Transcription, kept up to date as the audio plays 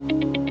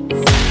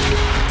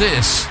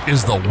This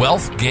is the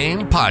Wealth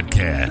Game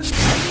Podcast,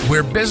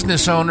 where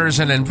business owners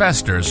and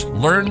investors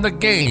learn the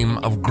game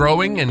of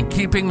growing and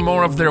keeping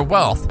more of their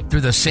wealth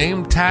through the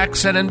same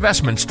tax and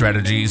investment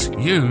strategies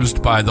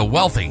used by the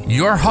wealthy.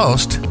 Your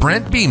host,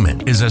 Brent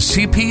Bement, is a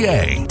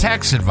CPA,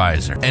 tax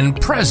advisor,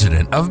 and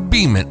president of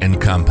Bement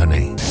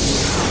Company.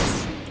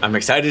 I'm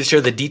excited to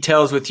share the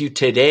details with you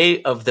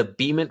today of the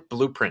Bement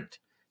Blueprint.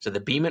 So the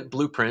Bement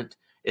Blueprint,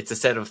 it's a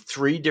set of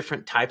 3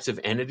 different types of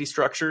entity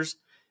structures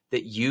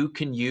that you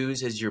can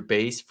use as your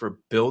base for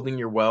building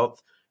your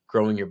wealth,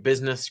 growing your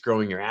business,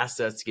 growing your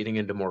assets, getting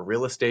into more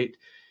real estate.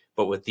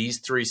 But with these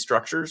 3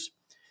 structures,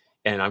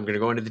 and I'm going to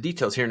go into the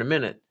details here in a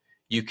minute,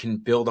 you can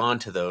build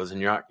onto those, and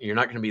you're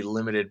not going to be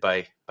limited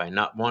by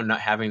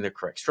not having the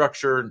correct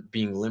structure,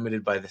 being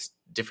limited by the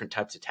different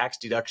types of tax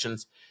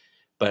deductions.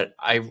 But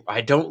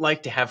I don't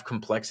like to have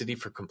complexity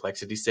for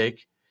complexity's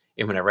sake.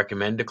 And when I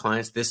recommend to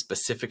clients this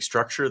specific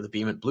structure, the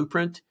Bement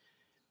Blueprint,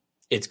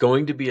 it's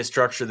going to be a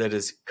structure that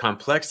is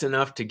complex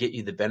enough to get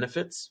you the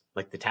benefits,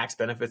 like the tax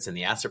benefits and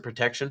the asset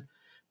protection,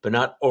 but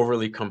not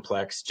overly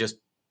complex just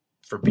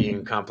for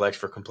being complex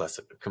for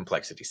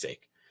complexity's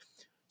sake.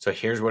 So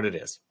here's what it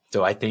is.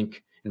 So I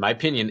think, in my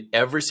opinion,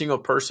 every single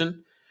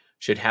person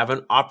should have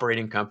an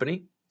operating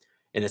company,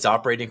 and this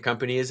operating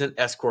company is an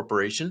S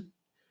corporation.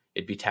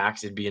 It'd be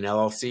taxed, it'd be an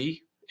LLC,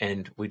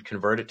 and we'd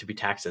convert it to be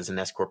taxed as an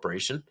S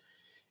corporation.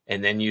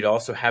 And then you'd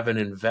also have an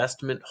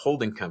investment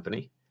holding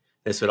company.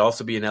 This would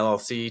also be an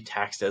LLC,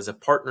 taxed as a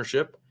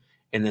partnership.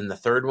 And then the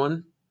third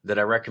one that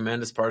I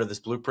recommend as part of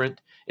this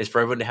blueprint is for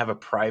everyone to have a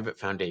private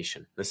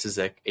foundation. This is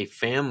a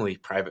family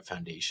private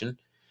foundation,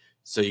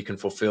 so you can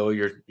fulfill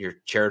your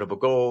charitable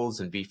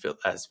goals and be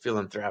as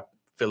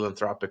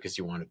philanthropic as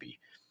you want to be.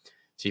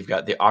 So you've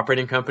got the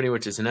operating company,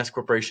 which is an S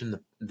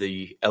corporation,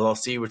 the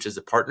LLC, which is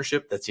a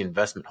partnership, that's the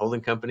investment holding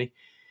company.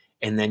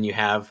 And then you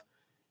have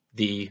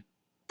the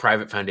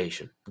private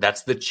foundation.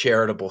 That's the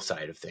charitable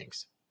side of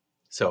things.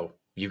 So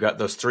you've got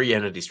those 3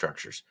 entity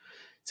structures.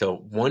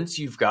 So once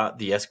you've got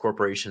the S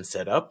corporation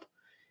set up,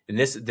 and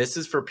this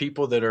is for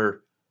people that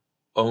are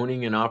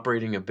owning and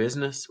operating a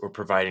business or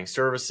providing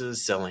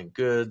services, selling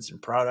goods and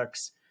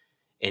products.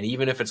 And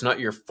even if it's not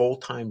your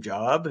full-time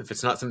job, if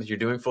it's not something you're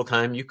doing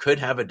full-time, you could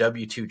have a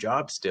W-2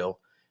 job still.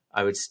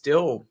 I would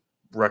still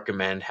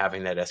recommend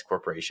having that S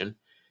corporation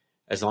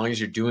as long as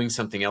you're doing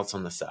something else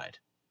on the side.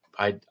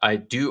 I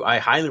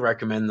highly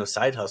recommend those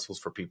side hustles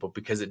for people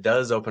because it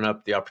does open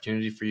up the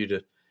opportunity for you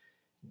to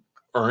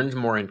earn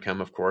more income,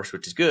 of course,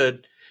 which is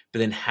good, but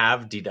then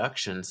have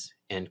deductions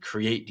and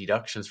create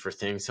deductions for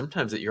things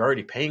sometimes that you're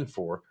already paying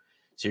for.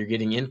 So you're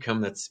getting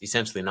income that's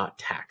essentially not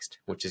taxed,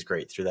 which is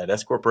great through that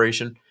S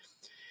corporation.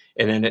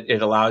 And then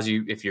it allows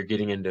you, if you're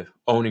getting into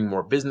owning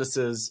more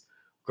businesses,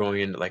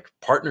 going into like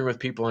partnering with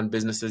people in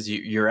businesses,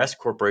 your S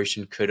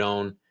corporation could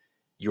own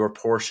your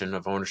portion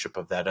of ownership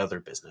of that other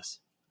business.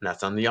 And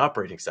that's on the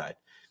operating side.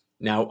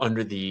 Now,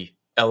 under the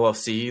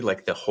LLC,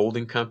 like the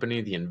holding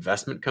company, the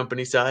investment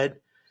company side,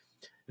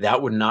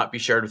 that would not be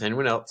shared with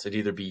anyone else. It'd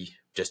either be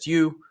just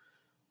you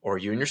or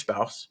you and your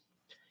spouse,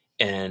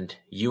 and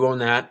you own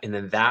that. And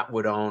then that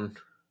would own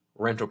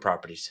rental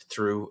properties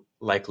through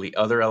likely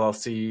other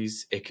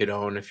LLCs. It could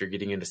own, if you're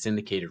getting into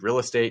syndicated real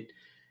estate,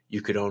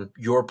 you could own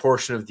your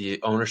portion of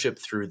the ownership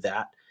through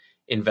that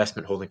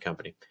investment holding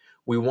company.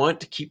 We want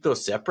to keep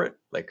those separate,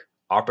 like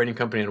operating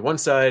company on one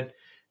side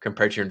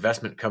compared to your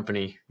investment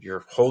company,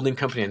 your holding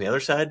company on the other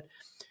side.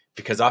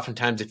 Because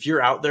oftentimes if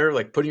you're out there,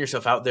 like putting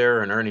yourself out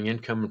there and earning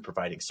income and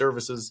providing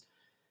services,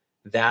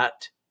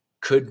 that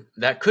could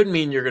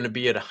mean you're going to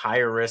be at a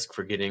higher risk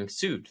for getting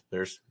sued.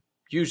 There's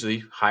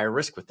usually higher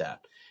risk with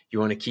that. You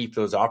want to keep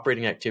those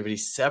operating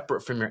activities separate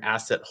from your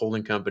asset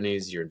holding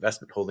companies, your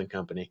investment holding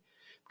company,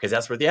 because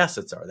that's where the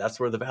assets are. That's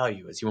where the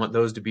value is. You want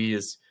those to be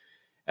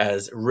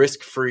as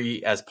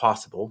risk-free as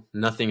possible.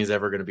 Nothing is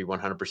ever going to be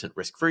 100%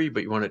 risk-free,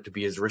 but you want it to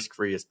be as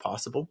risk-free as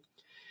possible.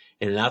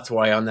 And that's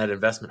why on that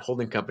investment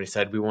holding company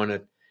side, we want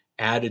to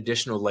add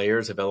additional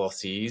layers of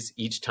LLCs.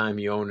 Each time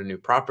you own a new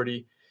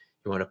property,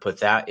 you want to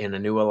put that in a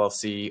new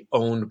LLC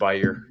owned by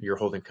your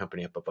holding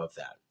company up above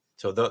that.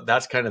 So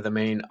that's kind of the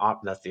main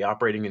that's the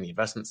operating and the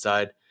investment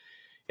side.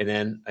 And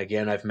then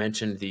again, I've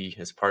mentioned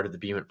as part of the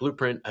Bement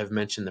Blueprint, I've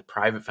mentioned the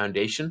private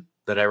foundation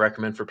that I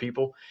recommend for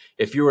people.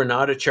 If you are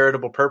not a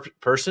charitable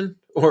person,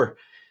 or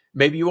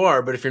maybe you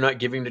are, but if you're not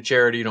giving to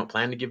charity, you don't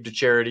plan to give to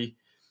charity,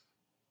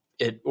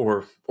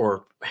 or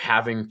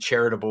having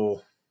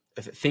charitable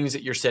things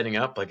that you're setting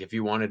up, like if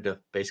you wanted to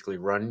basically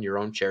run your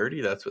own charity,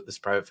 that's what this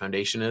private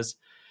foundation is.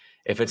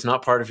 If it's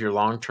not part of your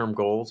long-term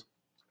goals,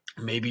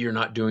 maybe you're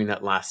not doing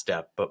that last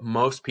step. But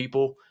most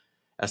people,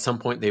 at some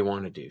point, they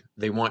want to do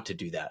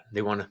that.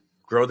 They want to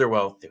grow their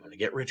wealth. They want to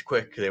get rich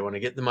quick. They want to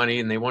get the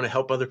money, and they want to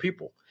help other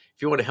people.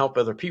 If you want to help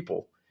other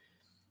people,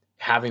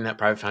 having that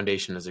private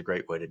foundation is a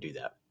great way to do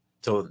that.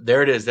 So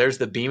there it is. There's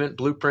the Bement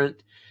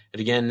Blueprint.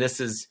 And again, this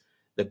is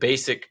the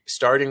basic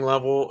starting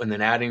level, and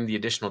then adding the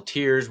additional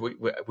tiers.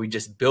 We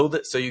just build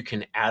it so you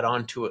can add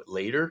on to it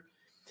later,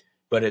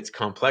 but it's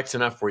complex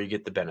enough where you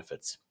get the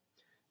benefits.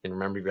 And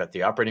remember, you've got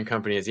the operating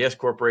company as the S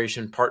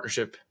corporation,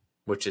 partnership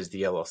which is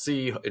the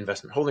LLC,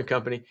 investment holding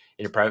company,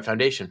 in a private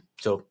foundation.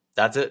 So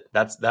that's it.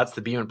 That's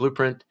the Bement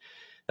Blueprint.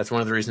 That's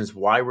one of the reasons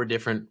why we're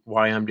different,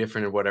 why I'm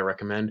different, and what I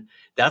recommend.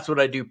 That's what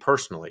I do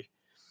personally.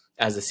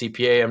 As a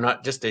CPA, I'm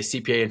not just a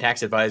CPA and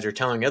tax advisor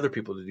telling other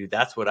people to do.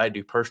 That's what I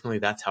do personally.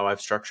 That's how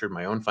I've structured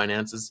my own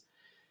finances.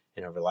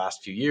 And over the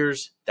last few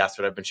years, that's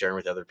what I've been sharing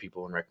with other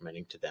people and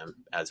recommending to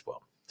them as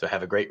well. So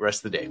have a great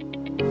rest of the day.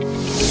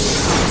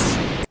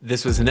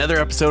 This was another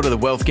episode of the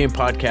Wealth Game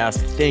Podcast.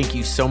 Thank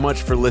you so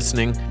much for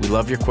listening. We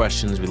love your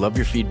questions. We love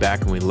your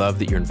feedback, and we love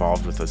that you're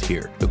involved with us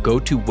here. So go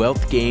to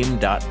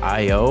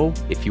wealthgame.io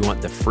if you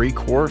want the free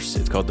course.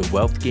 It's called the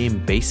Wealth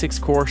Game Basics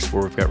course,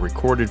 where we've got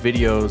recorded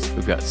videos.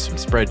 We've got some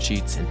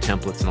spreadsheets and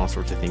templates and all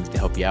sorts of things to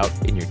help you out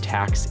in your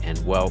tax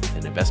and wealth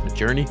and investment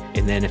journey.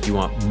 And then if you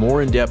want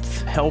more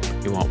in-depth help,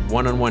 you want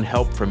one-on-one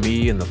help from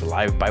me and the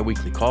live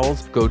bi-weekly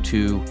calls, go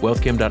to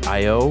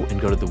wealthgame.io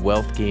and go to the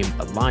Wealth Game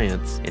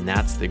Alliance. And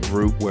that's the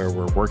group where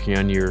we're working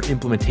on your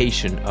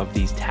implementation of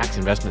these tax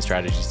investment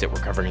strategies that we're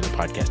covering in the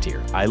podcast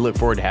here. I look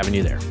forward to having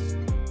you there.